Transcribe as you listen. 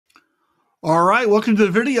All right, welcome to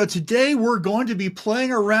the video. Today we're going to be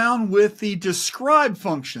playing around with the describe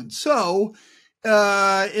function. So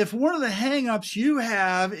if one of the hangups you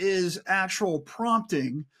have is actual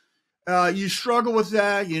prompting, you struggle with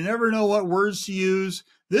that, you never know what words to use,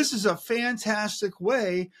 this is a fantastic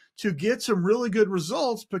way to get some really good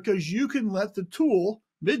results because you can let the tool,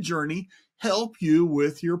 Midjourney, help you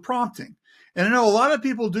with your prompting. And I know a lot of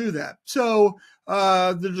people do that. So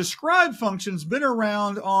the describe function's been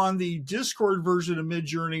around on the Discord version of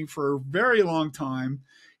Midjourney for a very long time.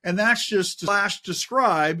 And that's just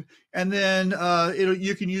 /describe. And then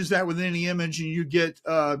you can use that with any image and you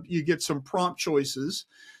get some prompt choices.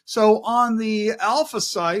 So on the alpha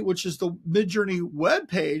site, which is the Midjourney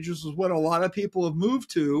webpage, this is what a lot of people have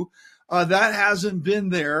moved to, that hasn't been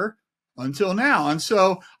there until now. And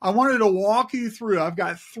so I wanted to walk you through. I've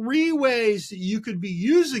got 3 ways that you could be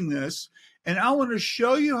using this, and I want to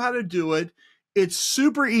show you how to do it. It's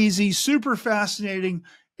super easy, super fascinating,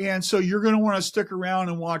 and so you're going to want to stick around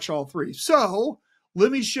and watch all 3. So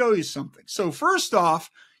let me show you something. So first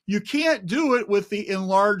off, you can't do it with the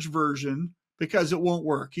enlarged version because it won't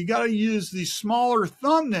work. You got to use the smaller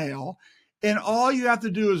thumbnail, and all you have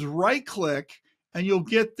to do is right click and you'll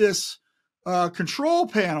get this control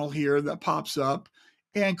panel here that pops up,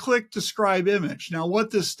 and click describe image. Now what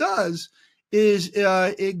this does is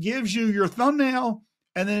it gives you your thumbnail,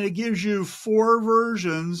 and then it gives you 4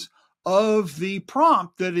 versions of the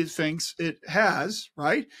prompt that it thinks it has,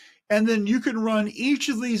 right? And then you can run each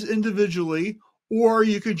of these individually, or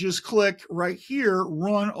you could just click right here,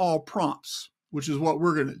 run all prompts, which is what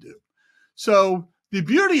we're going to do. So the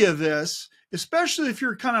beauty of this, especially if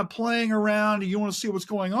you're kind of playing around and you want to see what's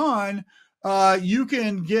going on, you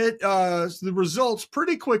can get the results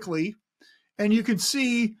pretty quickly, and you can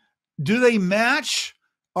see, do they match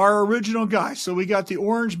our original guy? So we got the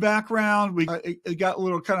orange background. We got a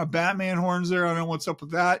little kind of Batman horns there. I don't know what's up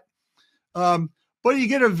with that. But you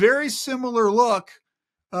get a very similar look,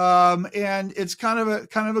 and it's kind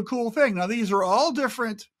of a cool thing. Now these are all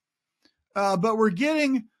different, but we're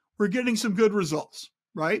getting some good results,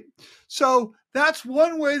 right? So that's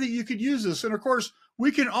one way that you could use this. And of course, we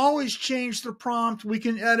can always change the prompt. We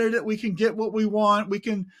can edit it. We can get what we want. We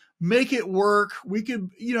can make it work. We can,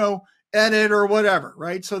 edit or whatever,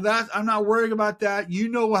 right? So that I'm not worrying about that. You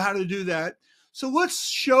know how to do that. So let's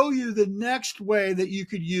show you the next way that you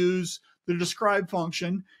could use the describe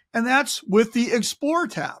function, and that's with the explore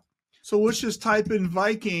tab. So let's just type in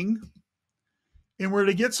Viking, and we're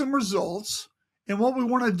to get some results. And what we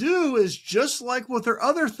want to do is, just like with our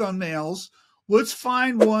other thumbnails, let's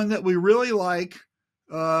find one that we really like.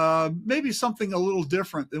 Maybe something a little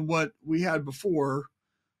different than what we had before.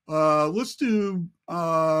 Let's do,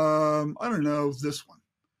 I don't know, this one.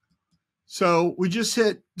 So we just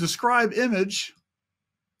hit describe image.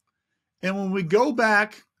 And when we go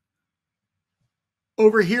back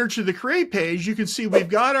over here to the create page, you can see we've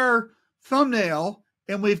got our thumbnail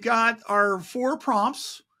and we've got our 4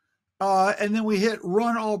 prompts. And then we hit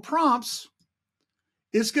run all prompts.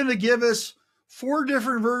 It's going to give us 4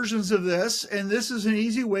 different versions of this, and this is an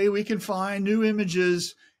easy way we can find new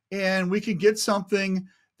images, and we can get something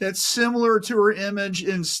that's similar to our image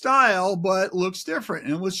in style but looks different.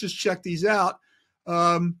 And let's just check these out.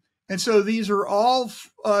 And so these are all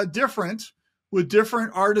different, with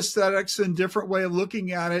different art aesthetics and different way of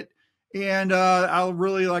looking at it. And I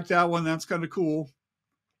really like that one. That's kind of cool.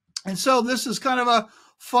 And so this is kind of a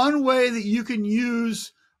fun way that you can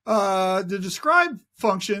use the describe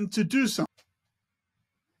function to do something.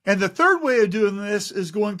 And the third way of doing this is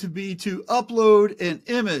going to be to upload an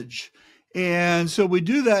image. And so we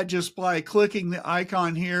do that just by clicking the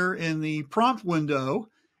icon here in the prompt window,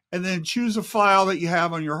 and then choose a file that you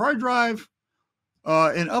have on your hard drive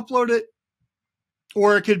and upload it.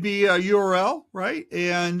 Or it could be a URL, right?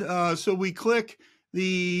 And so we click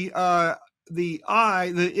the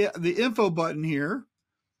info button here.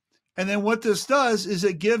 And then what this does is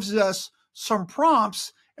it gives us some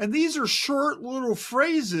prompts. And these are short little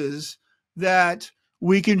phrases that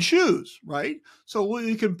we can choose, right? So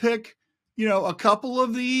we can pick, a couple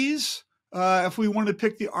of these. If we want to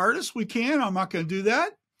pick the artist, we can. I'm not going to do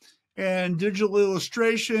that. And digital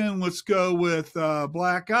illustration, let's go with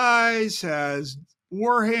black eyes, has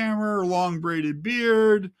Warhammer, long braided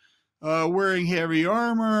beard, wearing heavy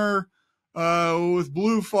armor, with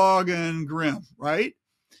blue fog and grim, right?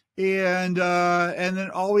 And then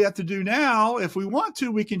all we have to do now, if we want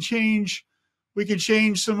to, we can change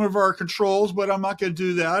some of our controls, but I'm not going to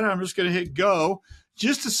do that. I'm just going to hit go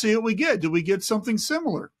just to see what we get. Do we get something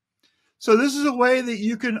similar? So this is a way that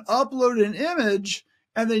you can upload an image,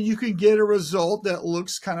 and then you can get a result that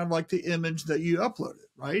looks kind of like the image that you uploaded,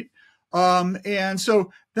 right? And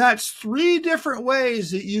so that's 3 different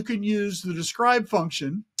ways that you can use the describe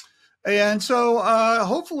function. And so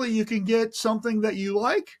hopefully you can get something that you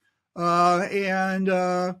like and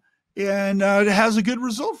it has a good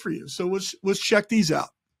result for you. So let's check these out.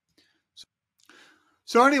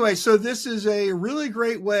 So anyway, so this is a really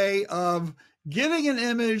great way of getting an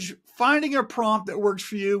image, finding a prompt that works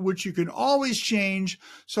for you, which you can always change.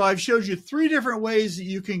 So I've showed you 3 different ways that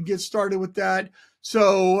you can get started with that.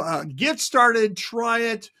 So get started, try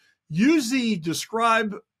it, use the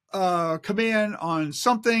describe command on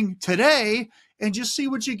something today and just see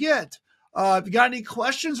what you get. If you got any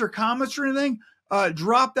questions or comments or anything,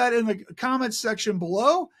 drop that in the comments section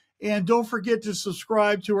below. And don't forget to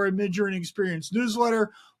subscribe to our Midjourney Experience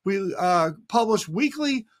newsletter. We publish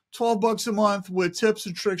weekly, $12 a month with tips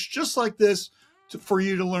and tricks just like this for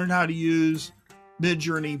you to learn how to use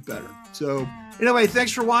Midjourney better. So anyway,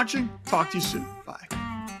 thanks for watching. Talk to you soon.